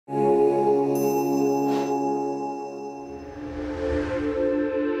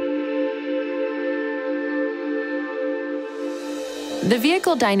The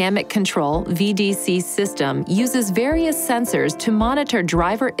Vehicle Dynamic Control (VDC) system uses various sensors to monitor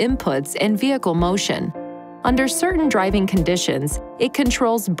driver inputs and vehicle motion. Under certain driving conditions, it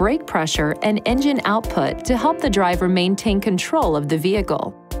controls brake pressure and engine output to help the driver maintain control of the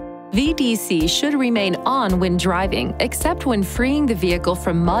vehicle. VDC should remain on when driving, except when freeing the vehicle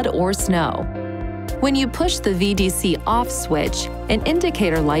from mud or snow. When you push the VDC off switch, an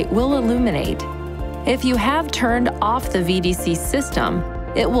indicator light will illuminate. If you have turned off the VDC system,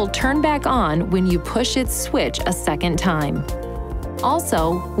 it will turn back on when you push its switch a second time.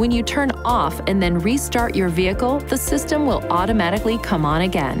 Also, when you turn off and then restart your vehicle, the system will automatically come on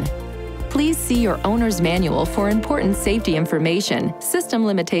again. Please see your owner's manual for important safety information, system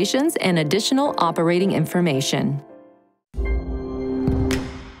limitations, and additional operating information.